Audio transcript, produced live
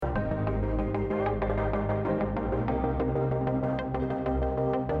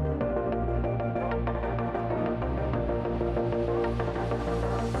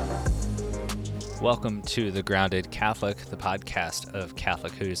Welcome to The Grounded Catholic, the podcast of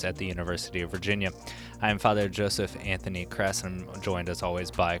Catholic Who's at the University of Virginia. I am Father Joseph Anthony Kress, and I'm joined as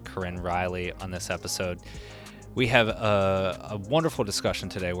always by Corinne Riley on this episode. We have a wonderful discussion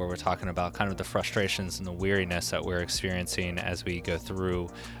today where we're talking about kind of the frustrations and the weariness that we're experiencing as we go through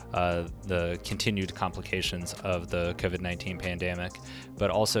the continued complications of the COVID-19 pandemic. But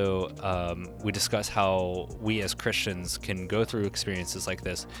also, we discuss how we as Christians can go through experiences like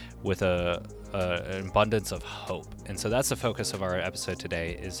this with an abundance of hope. And so that's the focus of our episode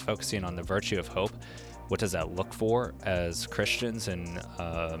today, is focusing on the virtue of hope. What does that look for as Christians, and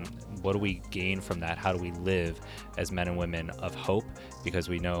what do we gain from that? How do we live as men and women of hope? Because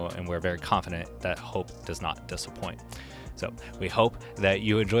we know and we're very confident that hope does not disappoint. So we hope that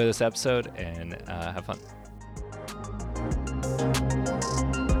you enjoy this episode and have fun.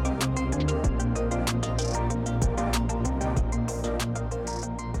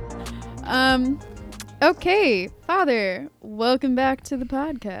 Okay, Father, welcome back to the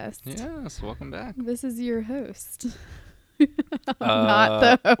podcast. Yes, welcome back. This is your host.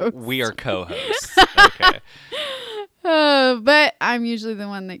 Not the host. We are co-hosts. Okay. But I'm usually the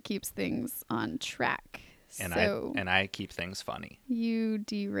one that keeps things on track. And so I keep things funny. You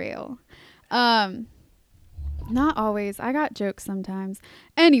derail. Not always. I got jokes sometimes.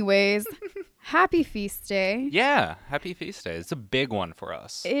 Anyways, happy feast day. Yeah, happy feast day. It's a big one for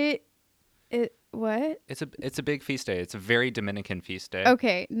us. What? It's a big feast day. It's a very Dominican feast day.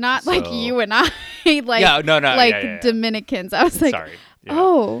 Okay, not like you and I, like yeah. Dominicans. I was like, sorry.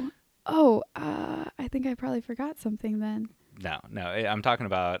 Yeah. I think I probably forgot something then. No, I'm talking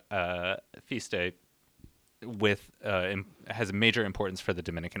about feast day with has a major importance for the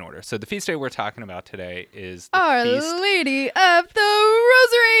Dominican order. So the feast day we're talking about today is the Our feast. Lady of the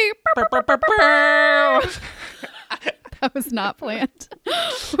Rosary. That was not planned.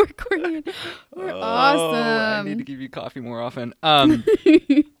 We're Korean. We're awesome. I need to give you coffee more often.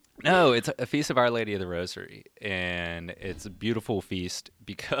 No, it's a feast of Our Lady of the Rosary, and it's a beautiful feast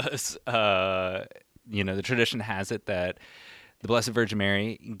because the tradition has it that the Blessed Virgin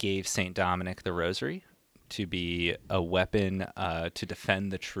Mary gave Saint Dominic the Rosary to be a weapon to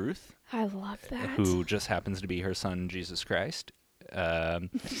defend the truth. I love that. Who just happens to be her son, Jesus Christ.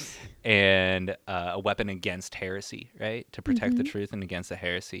 And a weapon against heresy, right? To protect the truth and against the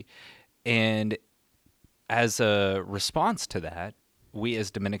heresy. And as a response to that, we as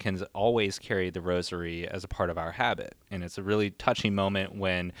Dominicans always carry the rosary as a part of our habit. And it's a really touching moment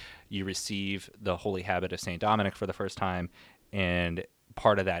when you receive the holy habit of St. Dominic for the first time. And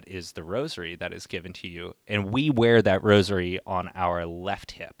part of that is the rosary that is given to you. And we wear that rosary on our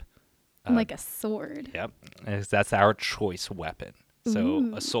left hip. Like a sword. Yep. That's our choice weapon. So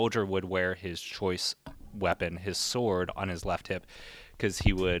Ooh. A soldier would wear his choice weapon, his sword, on his left hip because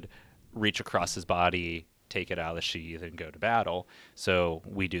he would reach across his body, take it out of the sheath, and go to battle. So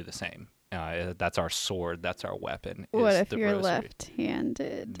we do the same. That's our sword. That's our weapon. What if you're rosary.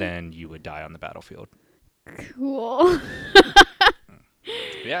 left-handed? Then you would die on the battlefield. Cool.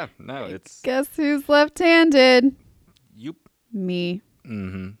 Yeah, no, it's... Guess who's left-handed? You. Me.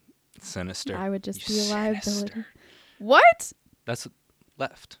 Mm-hmm. Sinister. I would just be a Sinister. liability. What? That's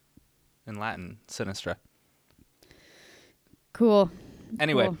left in Latin, sinistra. Cool.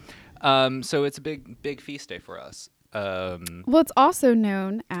 Anyway, Cool. So it's a big feast day for us. Well, it's also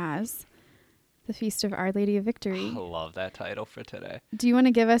known as the Feast of Our Lady of Victory. I love that title for today. Do you want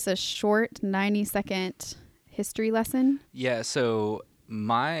to give us a short 90-second history lesson? Yeah, so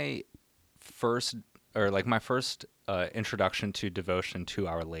my first introduction to devotion to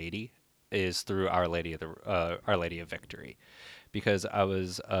Our Lady is through Our Lady of Victory, because I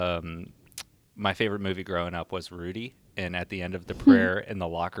was my favorite movie growing up was Rudy, and at the end of the prayer in the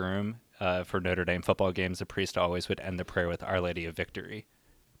locker room for Notre Dame football games, the priest always would end the prayer with Our Lady of Victory,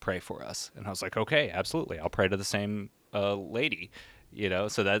 pray for us. And I was like, okay, absolutely, I'll pray to the same lady,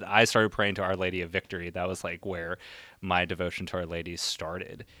 so that I started praying to Our Lady of Victory. That was like where my devotion to Our Lady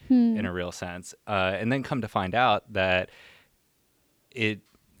started in a real sense. And then come to find out that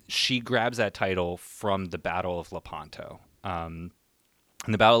she grabs that title from the Battle of Lepanto. In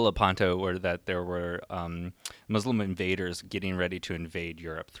the Battle of Lepanto, there were Muslim invaders getting ready to invade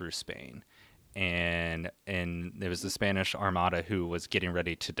Europe through Spain. And there was the Spanish Armada who was getting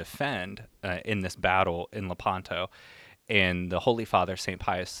ready to defend in this battle in Lepanto. And the Holy Father, St.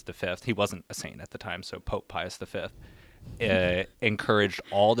 Pius V, he wasn't a saint at the time, so Pope Pius V, encouraged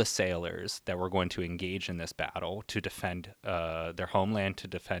all the sailors that were going to engage in this battle to defend their homeland, to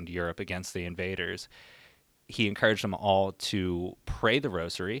defend Europe against the invaders. He encouraged them all to pray the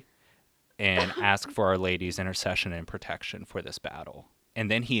rosary and ask for Our Lady's intercession and protection for this battle. And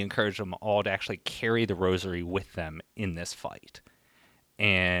then he encouraged them all to actually carry the rosary with them in this fight.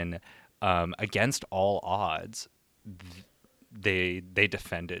 And against all odds, they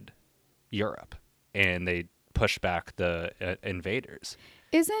defended Europe, and they pushed back the invaders.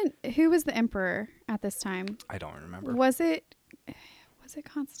 Who was the emperor at this time? I don't remember. Was it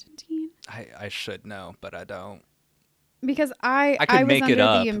Constantine? I should know, but I don't. Because I could was make under it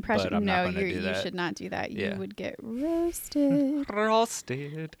up, the impression but I'm not gonna do you that. should not do that. Yeah. You would get roasted.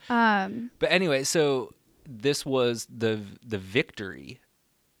 Roasted. Um, But anyway, so this was the victory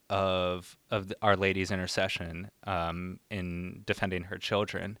of Our Lady's intercession in defending her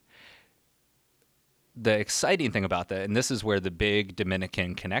children. The exciting thing about that, and this is where the big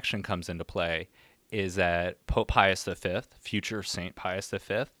Dominican connection comes into play, is that Pope Pius V, future Saint Pius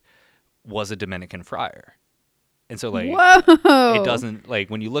V, was a Dominican friar. And so, like, whoa! it doesn't, like,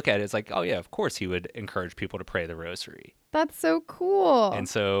 when you look at it, it's like, oh, yeah, of course he would encourage people to pray the rosary. That's so cool. And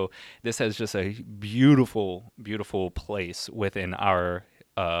so this has just a beautiful, beautiful place within our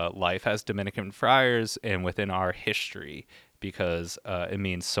life as Dominican friars and within our history, because it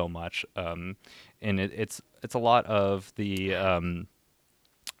means so much. And it's a lot of the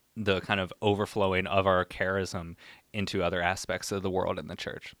kind of overflowing of our charism into other aspects of the world and the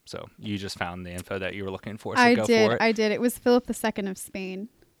church. So you just found the info that you were looking for. So I go did. for it. I did. It was Philip II of Spain.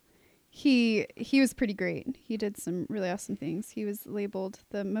 He was pretty great. He did some really awesome things. He was labeled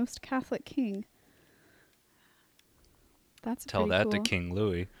the most Catholic king. That's Tell pretty that cool. to King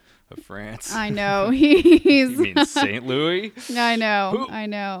Louis of France. I know. He's. You mean Saint Louis? I know. Who? I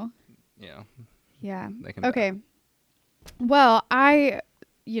know. Yeah. Yeah. They can Okay. Well, when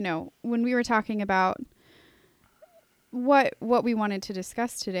we were talking about what we wanted to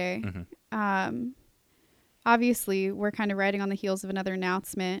discuss today, obviously we're kind of riding on the heels of another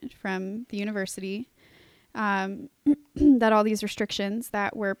announcement from the university that all these restrictions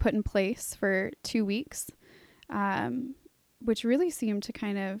that were put in place for 2 weeks, which really seemed to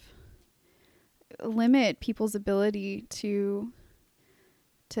kind of limit people's ability to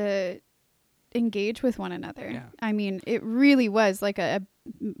engage with one another. Yeah. I mean, it really was like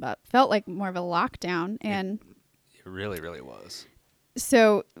felt like more of a lockdown, and It really, really was.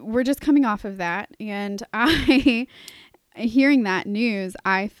 so we're just coming off of that, and hearing that news,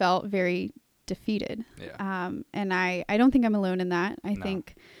 I felt very defeated. Yeah. And I don't think I'm alone in that. I No.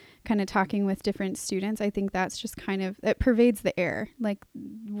 think kind of talking with different students, I think that's just kind of, it pervades the air. Like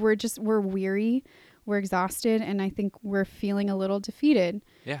we're weary, we're exhausted, and I think we're feeling a little defeated.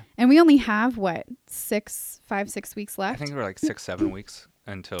 Yeah. And we only have 6 weeks left. I think we're like 6-7 weeks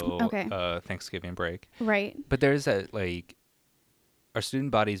until Thanksgiving break. Right. But there's that, like, our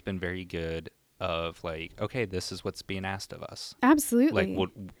student body's been very good of like, okay, this is what's being asked of us. Absolutely.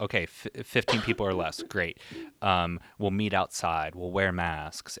 Like, 15 people or less, great. We'll meet outside, we'll wear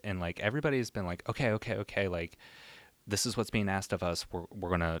masks, and like everybody's been like, okay, like this is what's being asked of us. We're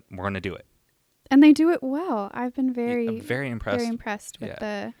gonna do it. And they do it well. I've been very impressed. Very impressed with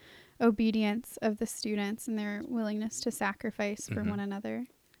the obedience of the students and their willingness to sacrifice for one another.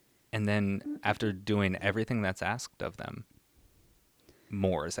 And then after doing everything that's asked of them,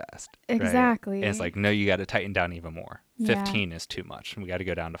 more is asked. Exactly. Right? And it's like, no, you got to tighten down even more. Yeah. 15 is too much. We got to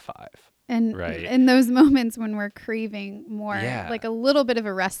go down to 5. And right. in those moments when we're craving more, Yeah. like a little bit of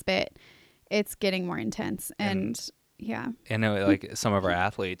a respite, it's getting more intense. And yeah. I know, like some of our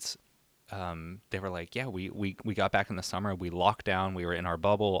athletes, they were like, yeah, we got back in the summer. We locked down. We were in our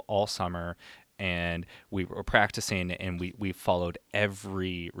bubble all summer, and we were practicing, and we followed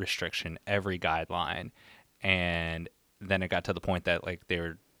every restriction, every guideline. And then it got to the point that like they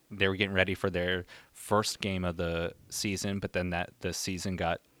were getting ready for their first game of the season, but then the season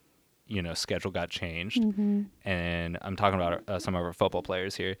got, schedule got changed. And I'm talking about some of our football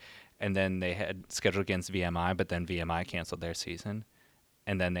players here. And then they had scheduled against VMI, but then VMI canceled their season.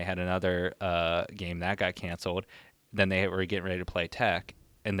 And then they had another game that got canceled. Then they were getting ready to play Tech.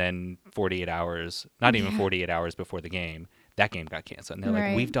 And then 48 hours, not even 48 hours before the game, that game got canceled. And they're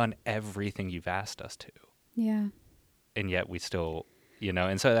like, we've done everything you've asked us to. Yeah. And yet we still,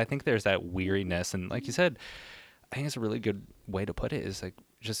 and so I think there's that weariness. And like you said, I think it's a really good way to put it, is like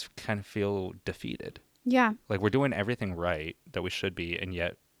just kind of feel defeated. Yeah. Like we're doing everything right that we should be, and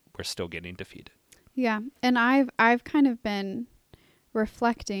yet we're still getting defeated. Yeah. And I've kind of been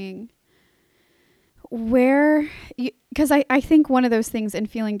reflecting because I think one of those things in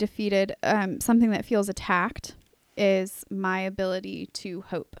feeling defeated, something that feels attacked, is my ability to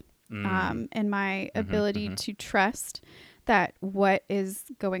hope. And my ability to trust that what is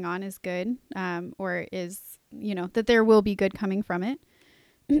going on is good, or is, that there will be good coming from it.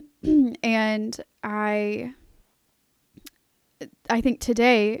 And I think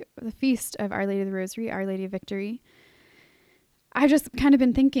today, the feast of Our Lady of the Rosary, Our Lady of Victory, I've just kind of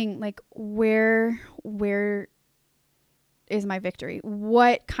been thinking, like, where is my victory?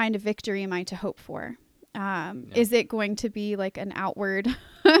 What kind of victory am I to hope for? Is it going to be like an outward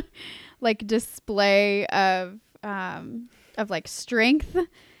like display of like strength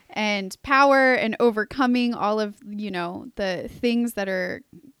and power and overcoming all of, the things that are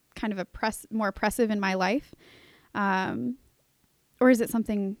kind of more oppressive in my life? Or is it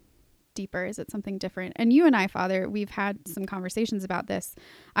something deeper? Is it something different? And you and I, Father, we've had some conversations about this.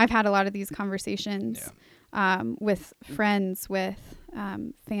 I've had a lot of these conversations with friends, with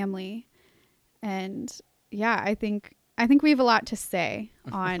family. And I think we have a lot to say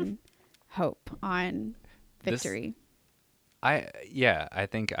on hope, on victory. I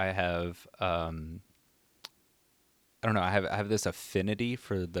think I have, I don't know, I have this affinity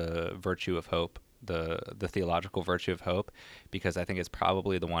for the virtue of hope, the theological virtue of hope, because I think it's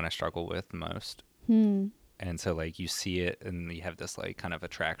probably the one I struggle with the most. And so, like, you see it and you have this, like, kind of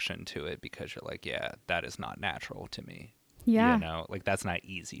attraction to it because you're like, yeah, that is not natural to me. Yeah. Like, that's not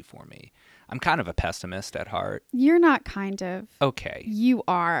easy for me. I'm kind of a pessimist at heart. You're not kind of. Okay. You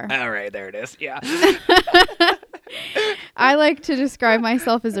are. All right, there it is. Yeah. I like to describe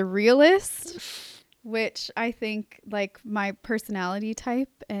myself as a realist, which I think, like, my personality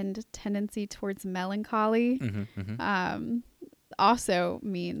type and tendency towards melancholy also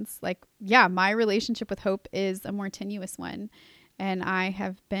means, like, my relationship with hope is a more tenuous one. And I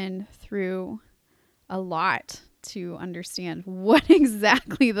have been through a lot to understand what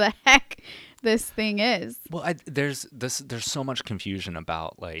exactly the heck this thing is. Well, there's so much confusion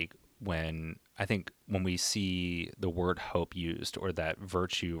about, like, when we see the word hope used or that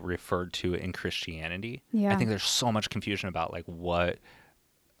virtue referred to in Christianity. I think there's so much confusion about, like, what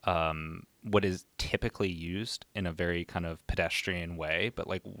is typically used in a very kind of pedestrian way, but,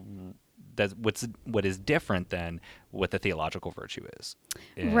 like, that's what is different than what the theological virtue is.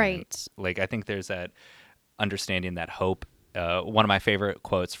 And, right. Like, I think there's that understanding that hope. One of my favorite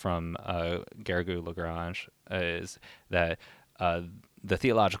quotes from Garrigou-Lagrange is that the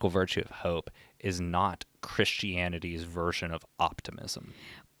theological virtue of hope is not Christianity's version of optimism.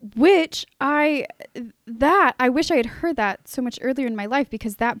 Which I wish I had heard that so much earlier in my life,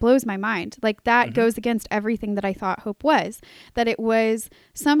 because that blows my mind. Like, that goes against everything that I thought hope was, that it was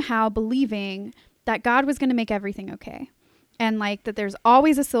somehow believing that God was going to make everything okay. And, like, that there's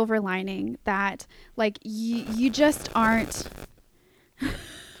always a silver lining, that, like, you just aren't.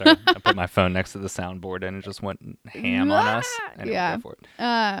 Sorry, I put my phone next to the soundboard and it just went ham on us. Anyway, go for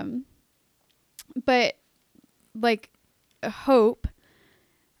it. But, like, hope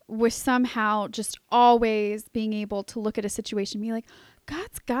was somehow just always being able to look at a situation and be like,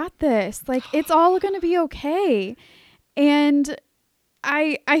 God's got this. Like, it's all going to be okay. And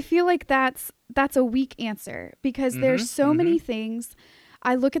I feel like that's a weak answer, because there's so many things.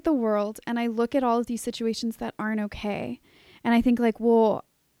 I look at the world and I look at all of these situations that aren't okay. And I think, like, well,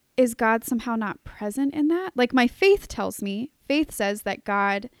 is God somehow not present in that? Like, my faith says that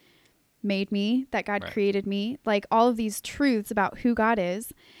God made me, that God created me, like, all of these truths about who God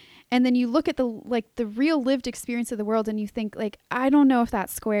is. And then you look at the real lived experience of the world and you think, like, I don't know if that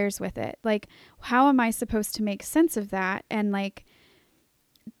squares with it. Like, how am I supposed to make sense of that? And, like,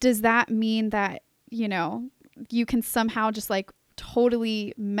 does that mean that, you can somehow just, like,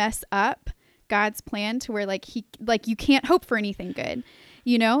 totally mess up God's plan to where, like, you can't hope for anything good,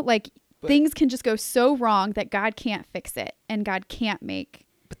 but things can just go so wrong that God can't fix it and God can't make.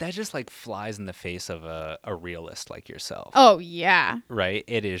 But that just, like, flies in the face of a realist like yourself. Oh, yeah. Right?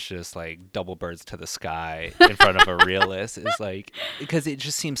 It is just, like, double birds to the sky in front of a realist. It's like, because it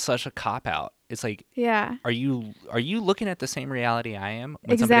just seems such a cop-out. It's like, yeah. Are you looking at the same reality I am?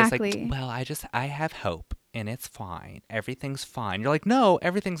 When exactly. Somebody's like, well, I have hope and it's fine. Everything's fine. You're like, no,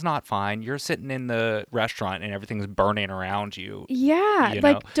 everything's not fine. You're sitting in the restaurant and everything's burning around you. Yeah.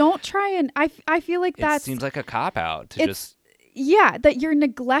 Like, don't try and, I feel like that seems like a cop-out to just. Yeah, that you're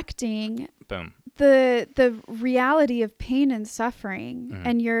neglecting the reality of pain and suffering,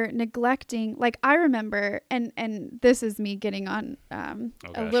 and you're neglecting, like, I remember, and this is me getting on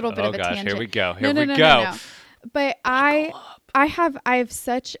a little bit of a tangent. Here we go. No. But I have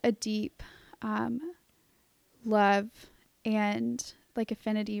such a deep love and, like,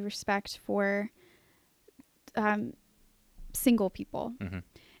 affinity, respect for single people.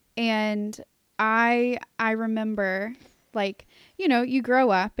 And I remember, like, you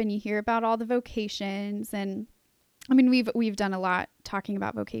grow up and you hear about all the vocations, and I mean, we've done a lot talking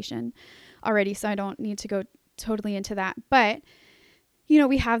about vocation already, so I don't need to go totally into that. But,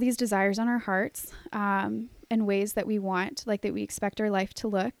 we have these desires on our hearts. and ways that we want, like that we expect our life to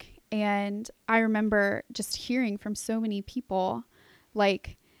look. And I remember just hearing from so many people,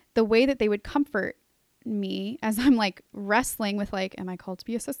 like the way that they would comfort me as I'm like wrestling with like, am I called to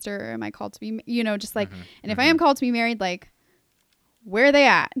be a sister? Am I called to be, just like, and if I am called to be married, like, where are they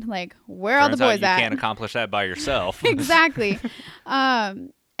at? Like, where are all the boys at? You can't accomplish that by yourself. Exactly.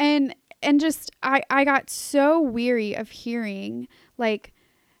 And just, I got so weary of hearing like,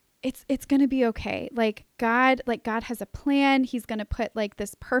 it's going to be okay. Like God has a plan. He's going to put like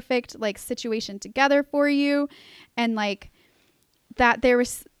this perfect like situation together for you. And like that there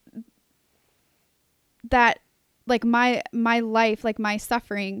was that like my life, like my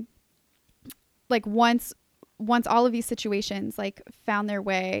suffering, like once all of these situations like found their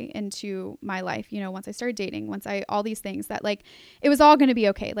way into my life, once I started dating, all these things that like, it was all going to be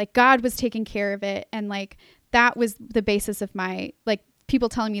okay. Like God was taking care of it. And like, that was the basis of my, like people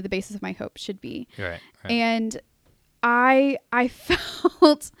telling me the basis of my hope should be. Right. And I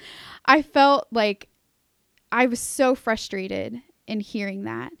felt like I was so frustrated in hearing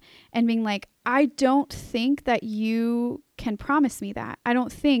that and being like, I don't think that you can promise me that. I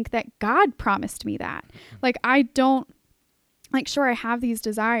don't think that God promised me that. Like, I don't, like, sure, I have these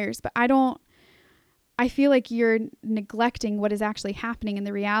desires, but I feel like you're neglecting what is actually happening in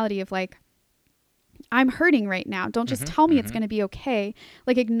the reality of like, I'm hurting right now. Don't just tell me it's going to be okay.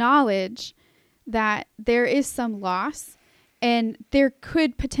 Like, acknowledge that there is some loss and there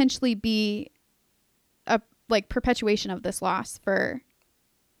could potentially be a like perpetuation of this loss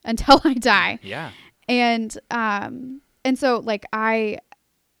until I die. Yeah. And so like, I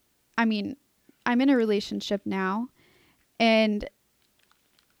mean, I'm in a relationship now, and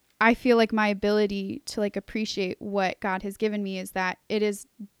I feel like my ability to like appreciate what God has given me is that it is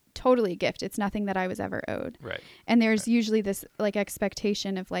totally a gift. It's nothing that I was ever owed. Right. And there's usually this like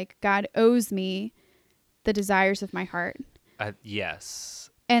expectation of like, God owes me the desires of my heart. Yes.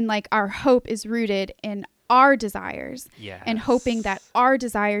 And like, our hope is rooted in our desires. Yes. And hoping that our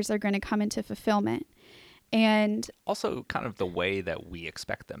desires are going to come into fulfillment. And also kind of the way that we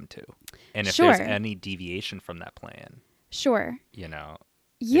expect them to. And if Sure. there's any deviation from that plan, sure.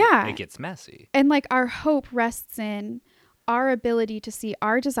 Yeah. It gets messy. And like, our hope rests in our ability to see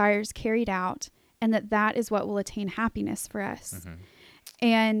our desires carried out, and that is what will attain happiness for us.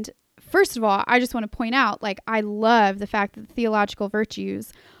 And first of all, I just want to point out, like, I love the fact that the theological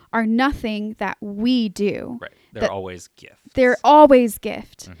virtues are nothing that we do. Right. They're always gifts. They're always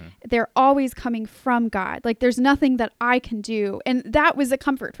gift. They're always coming from God. Like, there's nothing that I can do. And that was a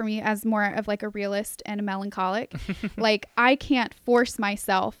comfort for me as more of like a realist and a melancholic. Like, I can't force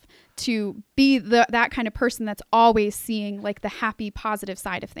myself to be that kind of person that's always seeing like the happy, positive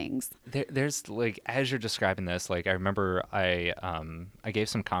side of things. There's like, as you're describing this, like I remember I gave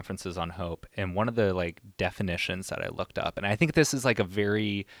some conferences on hope, and one of the like definitions that I looked up, and I think this is like a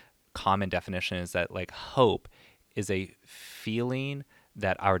very common definition, is that like hope is a feeling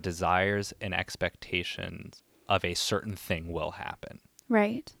that our desires and expectations of a certain thing will happen.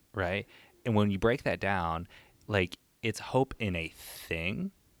 Right. Right. And when you break that down, like, it's hope in a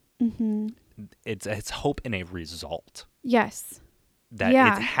thing. It's hope in a result. Yes. That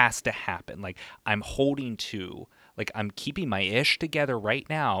it has to happen. Like, I'm holding to, like, I'm keeping my ish together right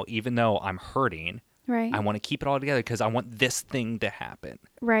now, even though I'm hurting. Right. I want to keep it all together because I want this thing to happen.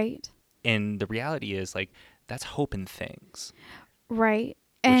 Right. And the reality is, like, that's hope in things. Right.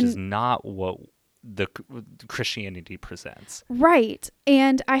 Which is not what the Christianity presents. Right.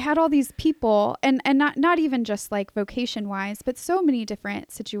 And I had all these people, and not even just like vocation wise, but so many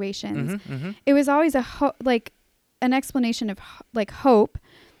different situations. It was always like an explanation of like hope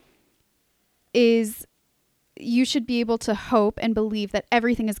is you should be able to hope and believe that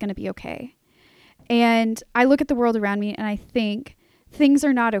everything is going to be okay. And I look at the world around me and I think things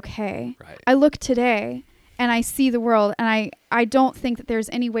are not okay. Right. I look today and I see the world, and I don't think that there's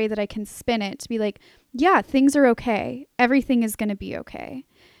any way that I can spin it to be like, yeah, things are okay. Everything is going to be okay.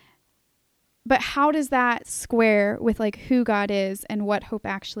 But how does that square with like who God is and what hope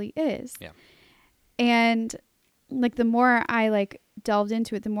actually is? Yeah. And like, the more I like delved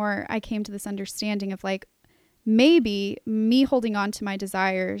into it, the more I came to this understanding of like, maybe me holding on to my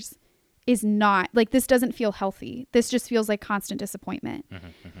desires is not like, this doesn't feel healthy. This just feels like constant disappointment.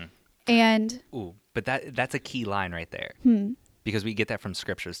 And but that's a key line right there. Because we get that from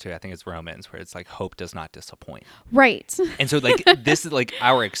scriptures too. I think it's Romans, where it's like, hope does not disappoint. Right. And so like, this is like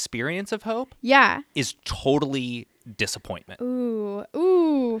our experience of hope. Yeah. Is totally disappointment.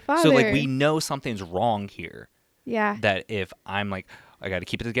 Ooh, Father. So like, we know something's wrong here. Yeah. That if I'm like, I got to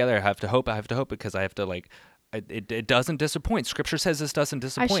keep it together, I have to hope because I have to like It doesn't disappoint. Scripture says this doesn't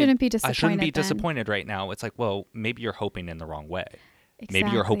disappoint. I shouldn't be disappointed. I shouldn't be then. disappointed right now. It's like, well, maybe you're hoping in the wrong way. Exactly.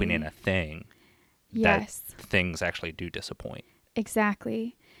 Maybe you're hoping in a thing. Yes. That things actually do disappoint.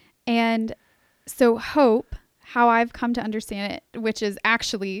 Exactly. And so hope, how I've come to understand it, which is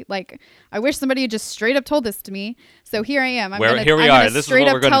actually like, I wish somebody had just straight up told this to me. So here I am. Here we are. This is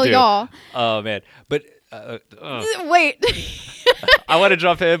what we're going to do. Y'all. Oh man. But wait. I want to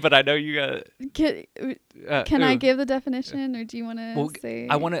jump in, but I know you got. Can I give the definition, or do you want to say?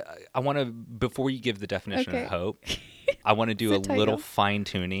 I want to. Before you give the definition of hope, I want to do a little fine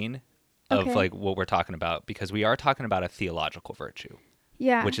tuning of like what we're talking about, because we are talking about a theological virtue.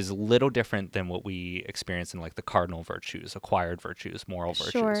 Yeah. Which is a little different than what we experience in like the cardinal virtues, acquired virtues, moral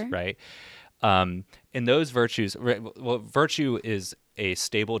virtues, right? In those virtues, well, virtue is a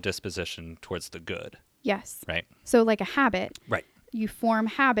stable disposition towards the good. Yes. Right. So like a habit. Right. You form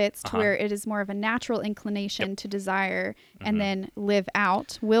habits to where it is more of a natural inclination to desire and then live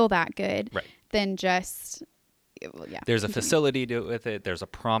out, will that good, than just, There's a facility with it. There's a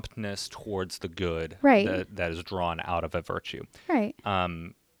promptness towards the good that is drawn out of a virtue. Right.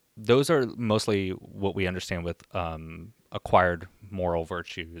 Those are mostly what we understand with acquired moral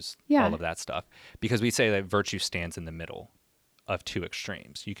virtues, all of that stuff. Because we say that virtue stands in the middle of two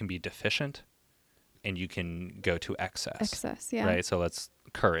extremes. You can be deficient and you can go to excess. Excess, yeah. Right? So that's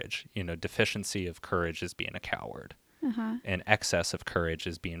courage. Deficiency of courage is being a coward. And excess of courage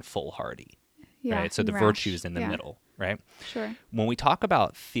is being foolhardy. Yeah, right? So the virtues in the middle, right? Sure. When we talk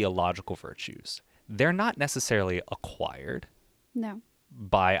about theological virtues, they're not necessarily acquired. No.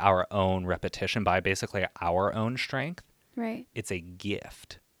 By our own repetition, by basically our own strength. Right. It's a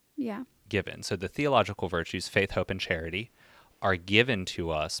gift. Yeah. Given. So the theological virtues, faith, hope, and charity, are given to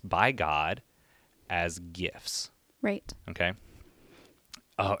us by God as gifts. Right. Okay.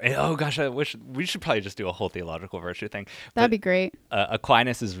 Oh gosh, I wish we should probably just do a whole theological virtue thing. That'd be great.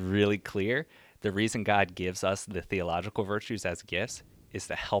 Aquinas is really clear. The reason God gives us the theological virtues as gifts is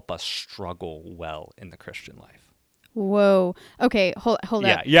to help us struggle well in the Christian life. Whoa. Okay, hold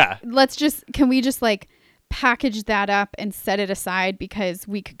up. Yeah. Can we just like package that up and set it aside, because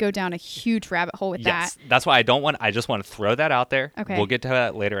we could go down a huge rabbit hole with that. That's why I just want to throw that out there. Okay. We'll get to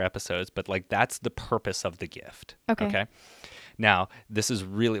that later episodes, but like that's the purpose of the gift. Okay. Now, this is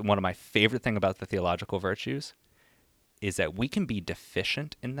really one of my favorite thing about the theological virtues is that we can be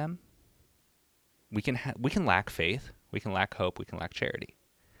deficient in them. We can lack faith, we can lack hope, we can lack charity.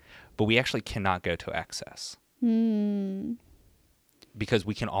 But we actually cannot go to excess. Because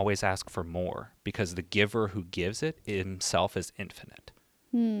we can always ask for more, because the giver who gives it himself is infinite.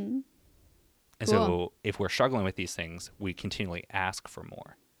 And so if we're struggling with these things, we continually ask for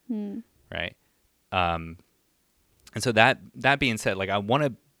more. Right? And so that being said, like I want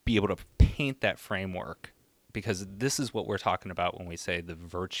to be able to paint that framework, because this is what we're talking about when we say the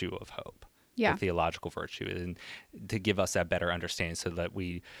virtue of hope. The theological virtue, and to give us that better understanding so that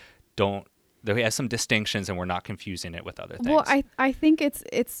we have some distinctions and we're not confusing it with other things. Well, I think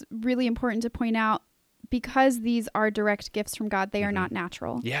it's really important to point out, because these are direct gifts from God, they are not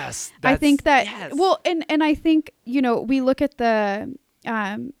natural. Yes. I think that, and I think, we look at the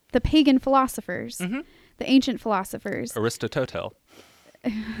pagan philosophers, the ancient philosophers. Aristotle.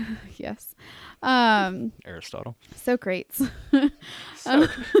 Yes. Aristotle. Socrates.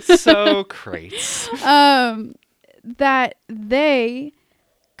 Socrates. That they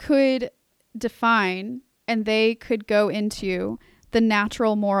could define and they could go into the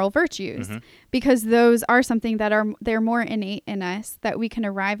natural moral virtues, because those are something that they're more innate in us, that we can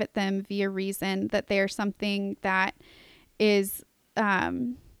arrive at them via reason, that they are something that is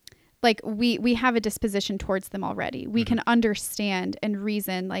like we have a disposition towards them already. We can understand and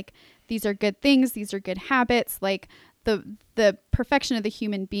reason, like, these are good things, these are good habits. Like the perfection of the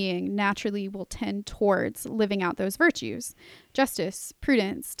human being naturally will tend towards living out those virtues: justice,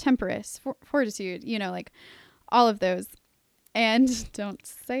 prudence, temperance, fortitude, like all of those. And don't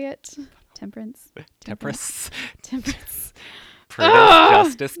say it. Temperance. Prudence,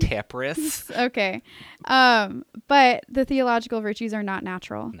 justice, temperance. Okay. But the theological virtues are not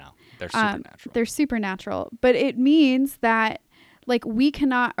natural. No, they're supernatural. They're supernatural. But it means that, like, we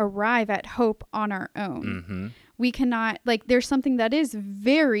cannot arrive at hope on our own. We cannot, like, there's something that is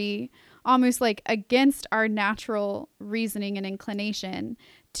very almost like against our natural reasoning and inclination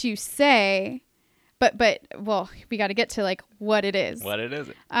to say, but we got to get to like what it is. What it is.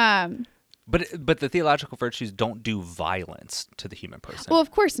 But the theological virtues don't do violence to the human person. Well,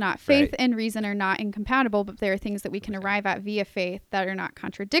 of course not. Faith and reason are not incompatible, but there are things that we can arrive at via faith that are not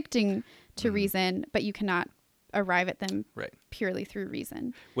contradicting to reason, but you cannot arrive at them purely through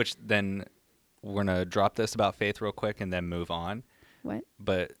reason. Which then we're going to drop this about faith real quick and then move on. What?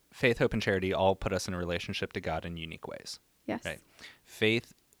 But faith, hope, and charity all put us in a relationship to God in unique ways. Yes. Right?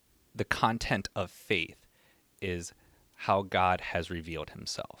 Faith, the content of faith is how God has revealed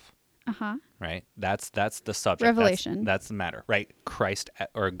himself. Uh-huh. Right? That's the subject. Revelation. That's the matter, right? Christ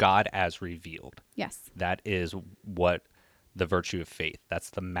or God as revealed. Yes. That is what the virtue of faith. That's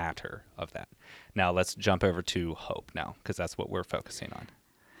the matter of that. Now let's jump over to hope now, because that's what we're focusing on.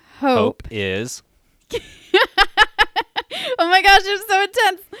 Hope is... Oh my gosh, it's so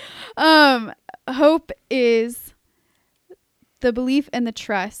intense. Hope is the belief and the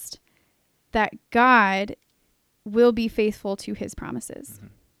trust that God will be faithful to his promises. Mm-hmm.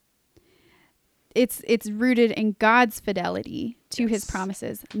 It's rooted in God's fidelity to his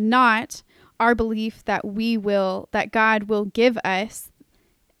promises, not our belief that that God will give us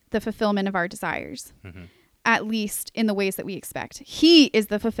the fulfillment of our desires, at least in the ways that we expect. He is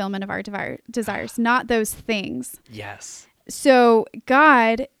the fulfillment of our desires, not those things. Yes. So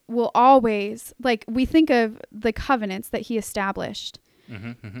God will always, like, we think of the covenants that he established,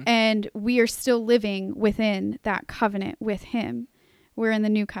 and we are still living within that covenant with him. We're in the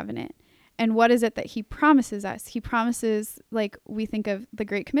new covenant. And what is it that he promises us? He promises, like, we think of the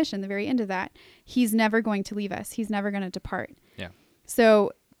Great Commission, the very end of that. He's never going to leave us. He's never going to depart. Yeah.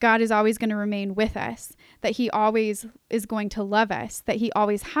 So God is always going to remain with us, that he always is going to love us, that he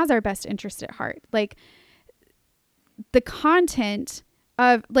always has our best interest at heart. Like, the content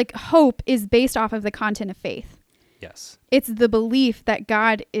of, like, hope is based off of the content of faith. Yes. It's the belief that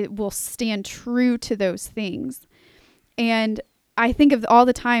God will stand true to those things. And I think of all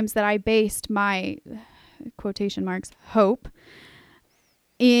the times that I based my quotation marks hope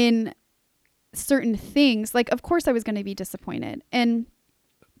in certain things. Like, of course I was going to be disappointed.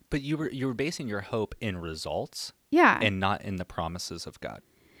 But you were basing your hope in results. Yeah. And not in the promises of God.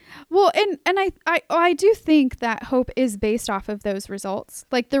 Well, and I do think that hope is based off of those results.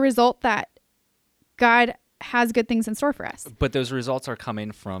 Like, the result that God has good things in store for us. But those results are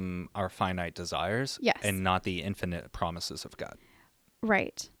coming from our finite desires. Yes. And not the infinite promises of God.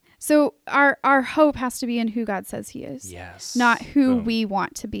 Right. So our hope has to be in who God says he is. Yes. Not who we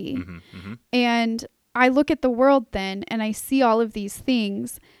want to be. And I look at the world then and I see all of these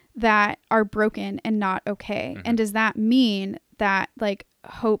things that are broken and not okay. And does that mean that, like,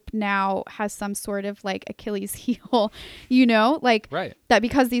 hope now has some sort of, like, Achilles heel, like, right, that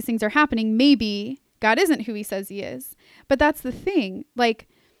because these things are happening, maybe God isn't who he says he is. But that's the thing. Like,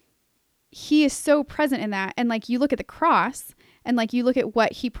 he is so present in that. And, like, you look at the cross and, like, you look at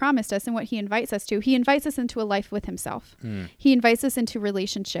what he promised us and what he invites us to. He invites us into a life with himself. He invites us into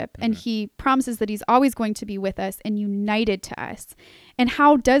relationship, and he promises that he's always going to be with us and united to us. And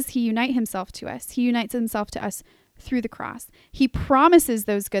how does he unite himself to us? He unites himself to us through the cross. He promises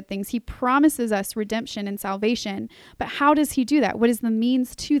those good things. He promises us redemption and salvation. But how does he do that? What is the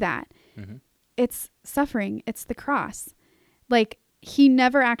means to that? It's suffering. It's the cross. Like, he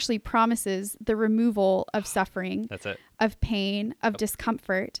never actually promises the removal of suffering. That's it. Of pain, of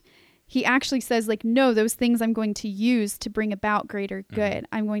discomfort. He actually says, like, no, those things I'm going to use to bring about greater good.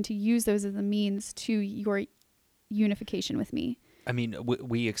 I'm going to use those as a means to your unification with me. I mean,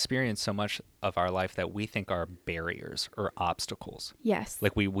 we experience so much of our life that we think are barriers or obstacles. Yes.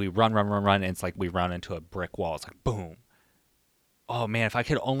 Like, we run, and it's like we run into a brick wall. It's like, boom. Oh, man, if I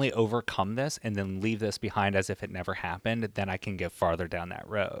could only overcome this and then leave this behind as if it never happened, then I can get farther down that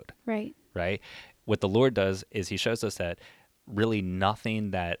road. Right. Right? What the Lord does is he shows us that really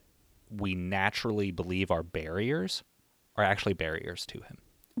nothing that we naturally believe are barriers are actually barriers to him.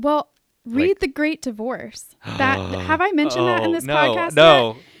 Well, read Like, The Great Divorce. That have I mentioned that in this podcast?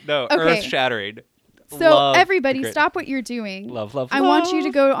 No. Okay. Earth-shattering. So everybody, stop what you're doing. Love. I want you to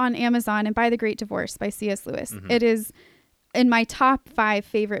go on Amazon and buy The Great Divorce by C.S. Lewis. It is in my top 5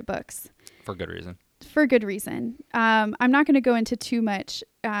 favorite books. For good reason. For good reason. I'm not going to go into too much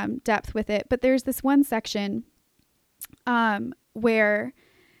depth with it, but there's this one section where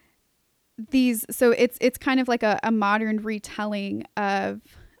it's kind of like a modern retelling of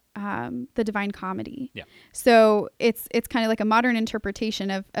the Divine Comedy. Yeah. So it's kind of like a modern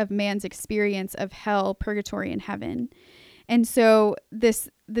interpretation of man's experience of hell, purgatory, and heaven. And so this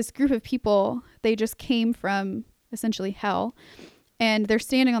group of people, they just came from essentially hell, and they're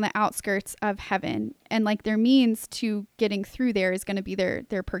standing on the outskirts of heaven, and, like, their means to getting through there is going to be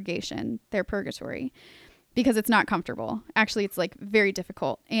their purgation, their purgatory, because it's not comfortable. Actually, it's, like, very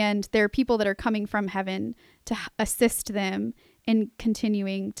difficult. And there are people that are coming from heaven to assist them in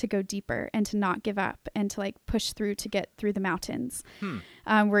continuing to go deeper and to not give up and to like push through to get through the mountains,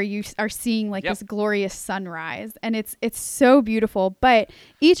 where you are seeing like this glorious sunrise. And it's so beautiful. But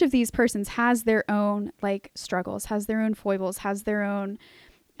each of these persons has their own like struggles, has their own foibles, has their own,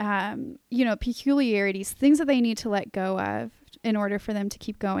 peculiarities, things that they need to let go of in order for them to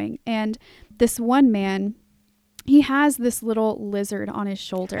keep going. And this one man, he has this little lizard on his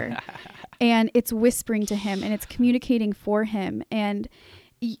shoulder and it's whispering to him and it's communicating for him. And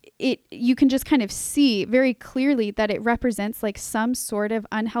you can just kind of see very clearly that it represents like some sort of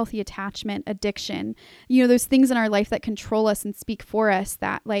unhealthy attachment, addiction, those things in our life that control us and speak for us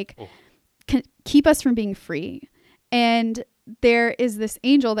that like can keep us from being free. And there is this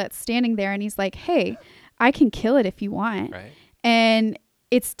angel that's standing there and he's like, hey, I can kill it if you want. Right. And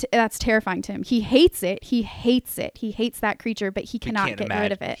that's terrifying to him. He hates it. He hates that creature, but he cannot get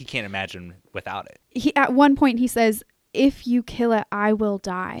rid of it. He can't imagine without it. At one point he says, if you kill it, I will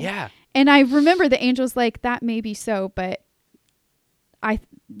die. Yeah. And I remember the angel's like, that may be so, but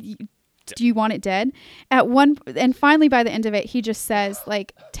do you want it dead? And finally by the end of it, he just says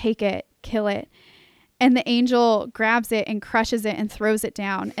like, take it, kill it. And the angel grabs it and crushes it and throws it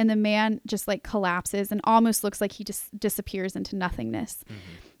down. And the man just like collapses and almost looks like he just disappears into nothingness.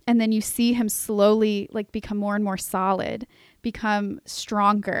 Mm-hmm. And then you see him slowly like become more and more solid, become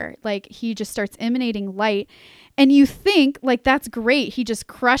stronger. Like he just starts emanating light. And you think like, that's great. He just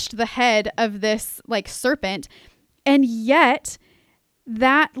crushed the head of this like serpent. And yet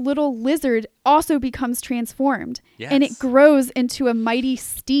that little lizard also becomes transformed. Yes. And it grows into a mighty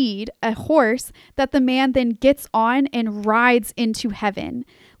steed, a horse that the man then gets on and rides into heaven.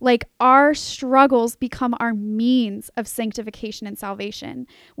 Like our struggles become our means of sanctification and salvation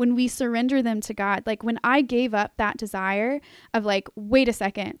when we surrender them to God. Like when I gave up that desire of like, wait a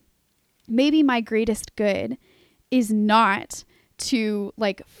second, maybe my greatest good is not to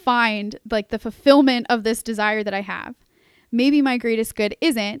like find like the fulfillment of this desire that I have. Maybe my greatest good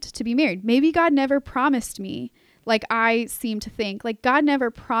isn't to be married. Maybe God never promised me, like I seem to think, like God never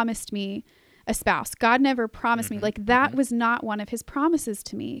promised me a spouse. God never promised me, like that was not one of his promises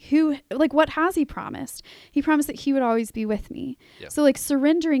to me. What has he promised? He promised that he would always be with me. Yep. So like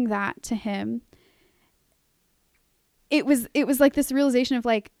surrendering that to him, it was like this realization of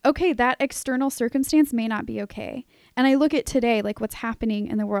like, okay, that external circumstance may not be okay. And I look at today, like what's happening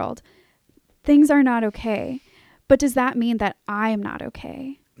in the world, things are not okay. But does that mean that I am not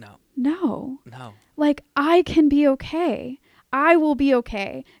okay? No. Like I can be okay. I will be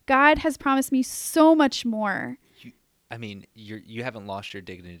okay. God has promised me so much more. You haven't lost your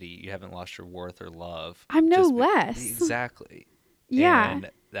dignity. You haven't lost your worth or love. I'm no less. Exactly. Yeah. And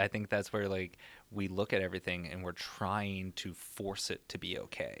I think that's where like we look at everything and we're trying to force it to be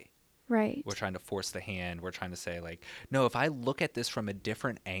okay. Right. We're trying to force the hand. We're trying to say like, no, if I look at this from a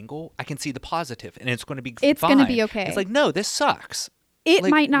different angle, I can see the positive and it's going to be fine. It's going to be okay. It's like, no, this sucks. It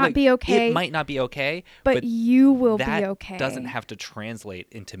might not be okay. It might not be okay. But you will be okay. That doesn't have to translate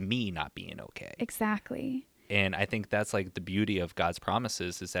into me not being okay. Exactly. And I think that's like the beauty of God's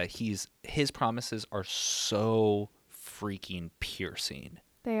promises is that his promises are so freaking piercing.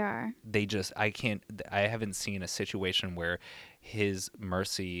 They are. I haven't seen a situation where his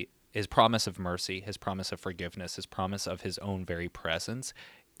mercy, his promise of mercy, his promise of forgiveness, his promise of his own very presence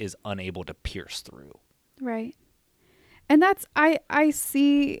is unable to pierce through. Right. And that's, I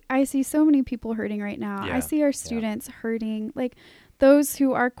see so many people hurting right now. Yeah. I see our students hurting, like those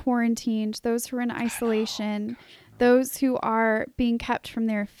who are quarantined, those who are in isolation, those who are being kept from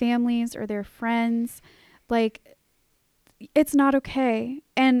their families or their friends. Like, it's not okay.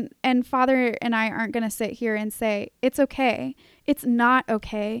 And Father and I aren't going to sit here and say, it's okay. It's not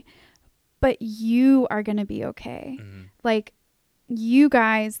okay. But you are going to be okay. Mm-hmm. Like, you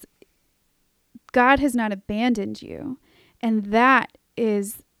guys, God has not abandoned you. And that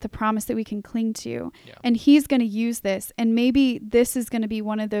is the promise that we can cling to. Yeah. And he's going to use this. And maybe this is going to be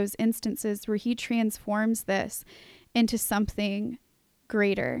one of those instances where he transforms this into something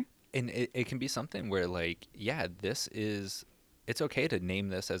greater. And it can be something where like, yeah, it's okay to name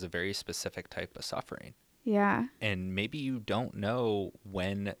this as a very specific type of suffering. Yeah. And maybe you don't know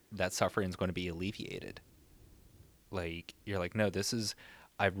when that suffering is going to be alleviated. Like, you're like, no,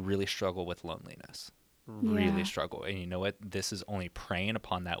 I really struggle with loneliness. Really struggle. And you know what? This is only preying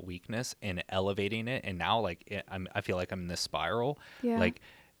upon that weakness and elevating it. And now, like, I feel like I'm in this spiral. Yeah. Like,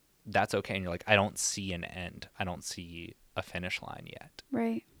 that's okay. And you're like, I don't see an end. I don't see a finish line yet.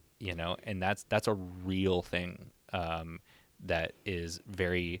 Right. You know, and that's a real thing that is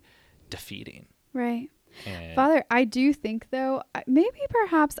very defeating. Right. And Father, I do think though, maybe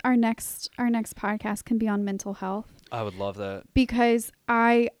perhaps our next podcast can be on mental health, I would love that. because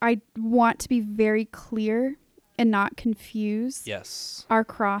I want to be very clear and not confuse Yes. our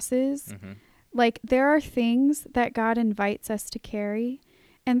crosses. Mm-hmm. Like, there are things that God invites us to carry,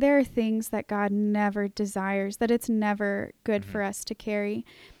 and there are things that God never desires, that it's never good for us to carry.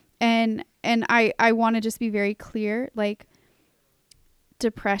 And I want to just be very clear, like,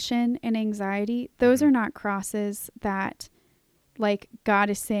 depression and anxiety, those are not crosses that, like,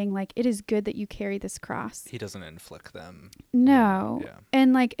 God is saying, like, it is good that you carry this cross. He doesn't inflict them. No. Yeah.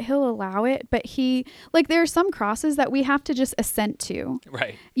 And, like, he'll allow it, but there are some crosses that we have to just assent to.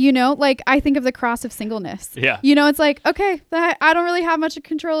 Right. You know, like, I think of the cross of singleness. Yeah. You know, it's like, okay, I don't really have much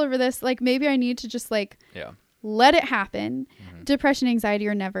control over this. Like, maybe I need to just, like, let it happen. Depression, anxiety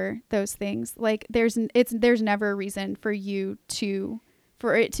are never those things. Like, there's never a reason for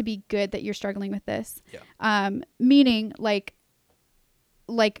it to be good that you're struggling with this. Yeah. Meaning, like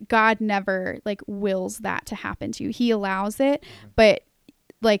God never, like, wills that to happen to you. He allows it. But,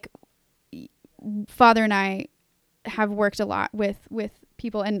 like, Father and I have worked a lot with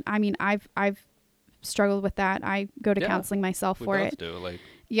people, and I mean, I've struggled with that. I go to counseling myself for it. Do, like,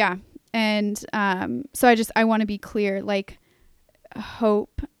 yeah. And so I want to be clear, like,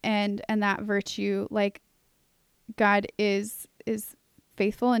 hope and that virtue, like, God is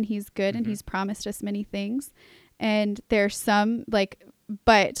faithful, and he's good, and he's promised us many things. And there's some, like,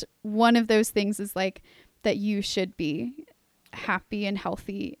 but one of those things is, like, that you should be happy and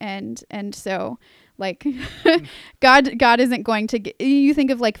healthy. And so, like, God isn't going to you think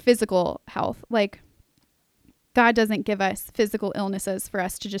of, like, physical health, like, God doesn't give us physical illnesses for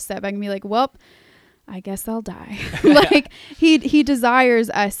us to just sit back and be like, well, I guess I'll die. Like, he desires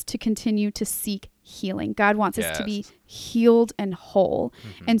us to continue to seek healing. God wants us to be healed and whole.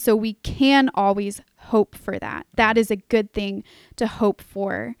 And so we can always hope for that. That is a good thing to hope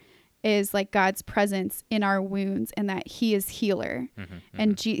for, is, like, God's presence in our wounds, and that he is healer.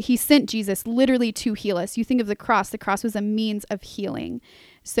 And he sent Jesus literally to heal us. You think of the cross. The cross was a means of healing.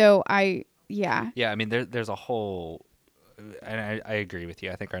 So yeah, I mean, there's a whole, and I agree with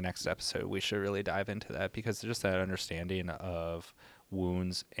you. I think our next episode, we should really dive into that, because just that understanding of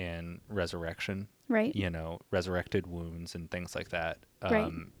wounds and resurrection, right? You know, resurrected wounds and things like that,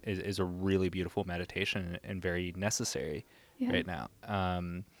 Right. is a really beautiful meditation, and very necessary right now.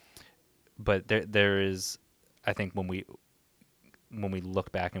 But there is, I think, when we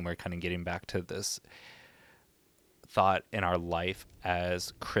look back, and we're kind of getting back to this thought in our life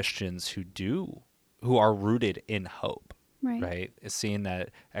as Christians who are rooted in hope, right? Is seeing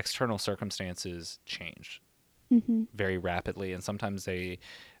that external circumstances change very rapidly, and sometimes they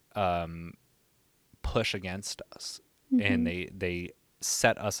push against us, and they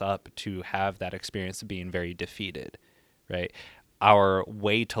set us up to have that experience of being very defeated, right? Our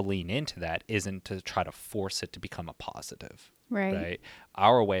way to lean into that isn't to try to force it to become a positive. Right.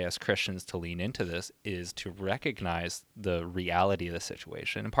 Our way as Christians to lean into this is to recognize the reality of the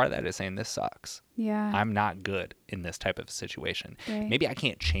situation. And part of that is saying, this sucks. Yeah. I'm not good in this type of situation. Right. Maybe I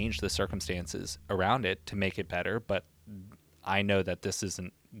can't change the circumstances around it to make it better, but I know that this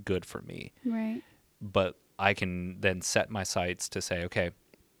isn't good for me. Right. But I can then set my sights to say, okay,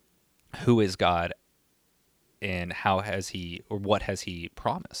 who is God, and what has he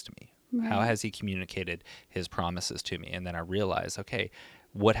promised me? Right. How has he communicated his promises to me? And then I realize, okay,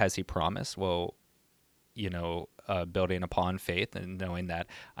 what has he promised? Well, you know, building upon faith and knowing that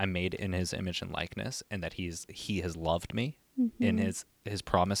I'm made in his image and likeness, and that he has loved me. And his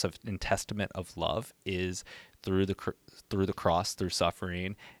promise and testament of love is through the cross, through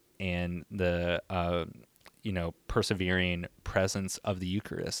suffering, and the persevering presence of the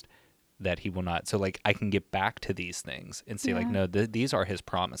Eucharist, that he will not. So, like, I can get back to these things and say, like, no, these are his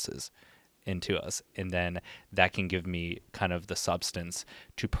promises into us. And then that can give me kind of the substance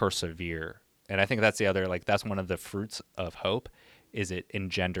to persevere. And I think that's the other, like, that's one of the fruits of hope, is it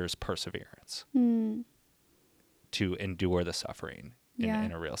engenders perseverance to endure the suffering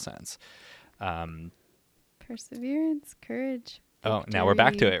in a real sense. Perseverance, courage. Oh, now we're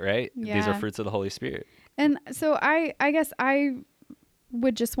back to it, right? Yeah. These are fruits of the Holy Spirit. And so I guess I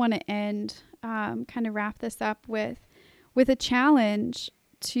would just want to end, kind of wrap this up with a challenge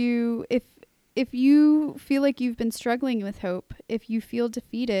to, if you feel like you've been struggling with hope, if you feel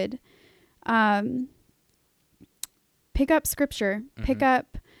defeated, pick up scripture, pick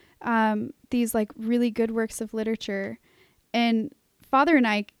up these, like, really good works of literature. And Father and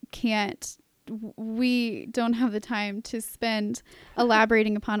I we don't have the time to spend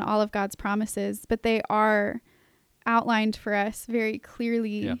elaborating upon all of God's promises, but they are outlined for us very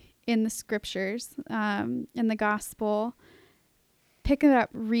clearly in the scriptures, in the gospel, pick it up,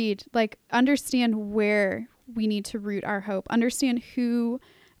 read, like understand where we need to root our hope, understand who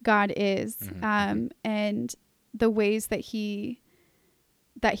God is, and the ways that he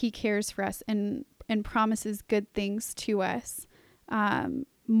cares for us and promises good things to us.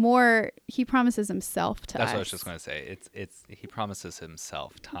 More, he promises himself to us. That's what I was just going to say. It's he promises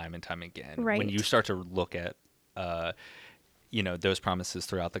himself time and time again. Right. When you start to look at those promises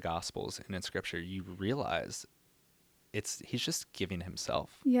throughout the Gospels and in Scripture, you realize he's just giving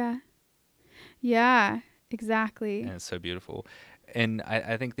himself. Yeah, exactly. And it's so beautiful. And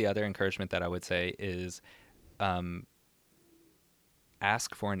I think the other encouragement that I would say is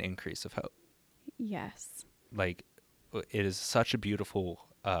ask for an increase of hope. Yes. Like, it is such a beautiful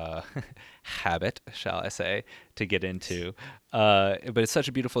habit, shall I say, to get into. But it's such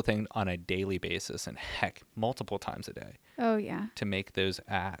a beautiful thing on a daily basis, and heck, multiple times a day. Oh, yeah. To make those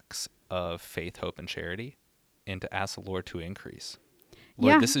acts of faith, hope, and charity, and to ask the Lord to increase.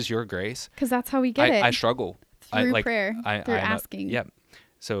 Lord, this is your grace. Because that's how we get it. I struggle. Through prayer, through asking. Yeah.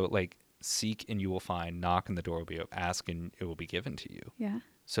 So, like, seek and you will find, knock and the door will be open, ask and it will be given to you. Yeah.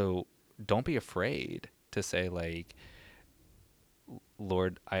 So don't be afraid to say, like,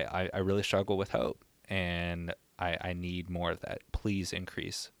 Lord, I really struggle with hope and I need more of that. Please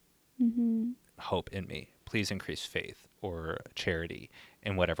increase hope in me. Please increase faith or charity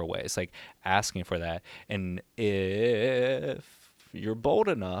in whatever ways. Like, asking for that. And if you're bold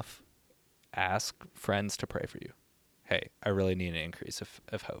enough, ask friends to pray for you. Hey, I really need an increase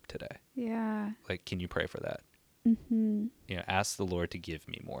of hope today. Yeah. Like, can you pray for that? Ask the Lord to give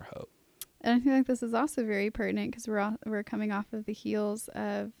me more hope. And I feel like this is also very pertinent because we're coming off of the heels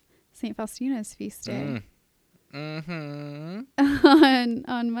of St. Faustina's feast day on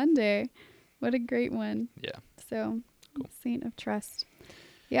Monday. What a great one. Yeah. So, cool. Saint of Trust.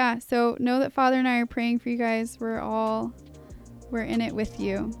 Yeah. So know that Father and I are praying for you guys. We're in it with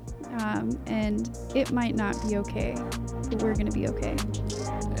you. And it might not be okay, but we're going to be okay.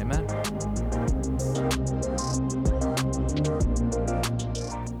 Amen.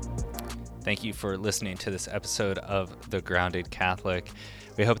 Thank you for listening to this episode of The Grounded Catholic.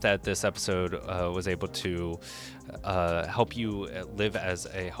 We hope that this episode was able to help you live as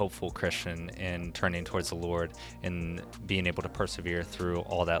a hopeful Christian in turning towards the Lord and being able to persevere through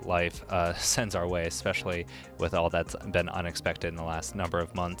all that life sends our way, especially with all that's been unexpected in the last number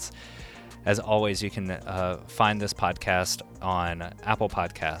of months. As always, you can find this podcast on Apple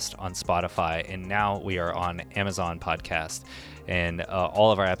Podcast, on Spotify, and now we are on Amazon Podcast. And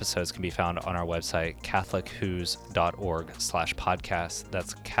all of our episodes can be found on our website, catholichoo's.org/podcast.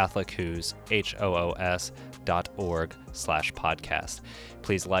 That's catholichoo's, HOOS.org/podcast.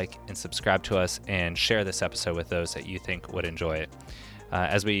 Please like and subscribe to us and share this episode with those that you think would enjoy it.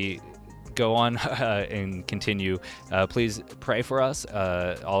 As we go on and continue, please pray for us,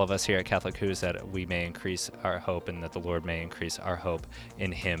 all of us here at Catholic Who's, that we may increase our hope and that the Lord may increase our hope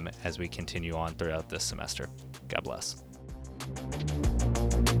in Him as we continue on throughout this semester. God bless.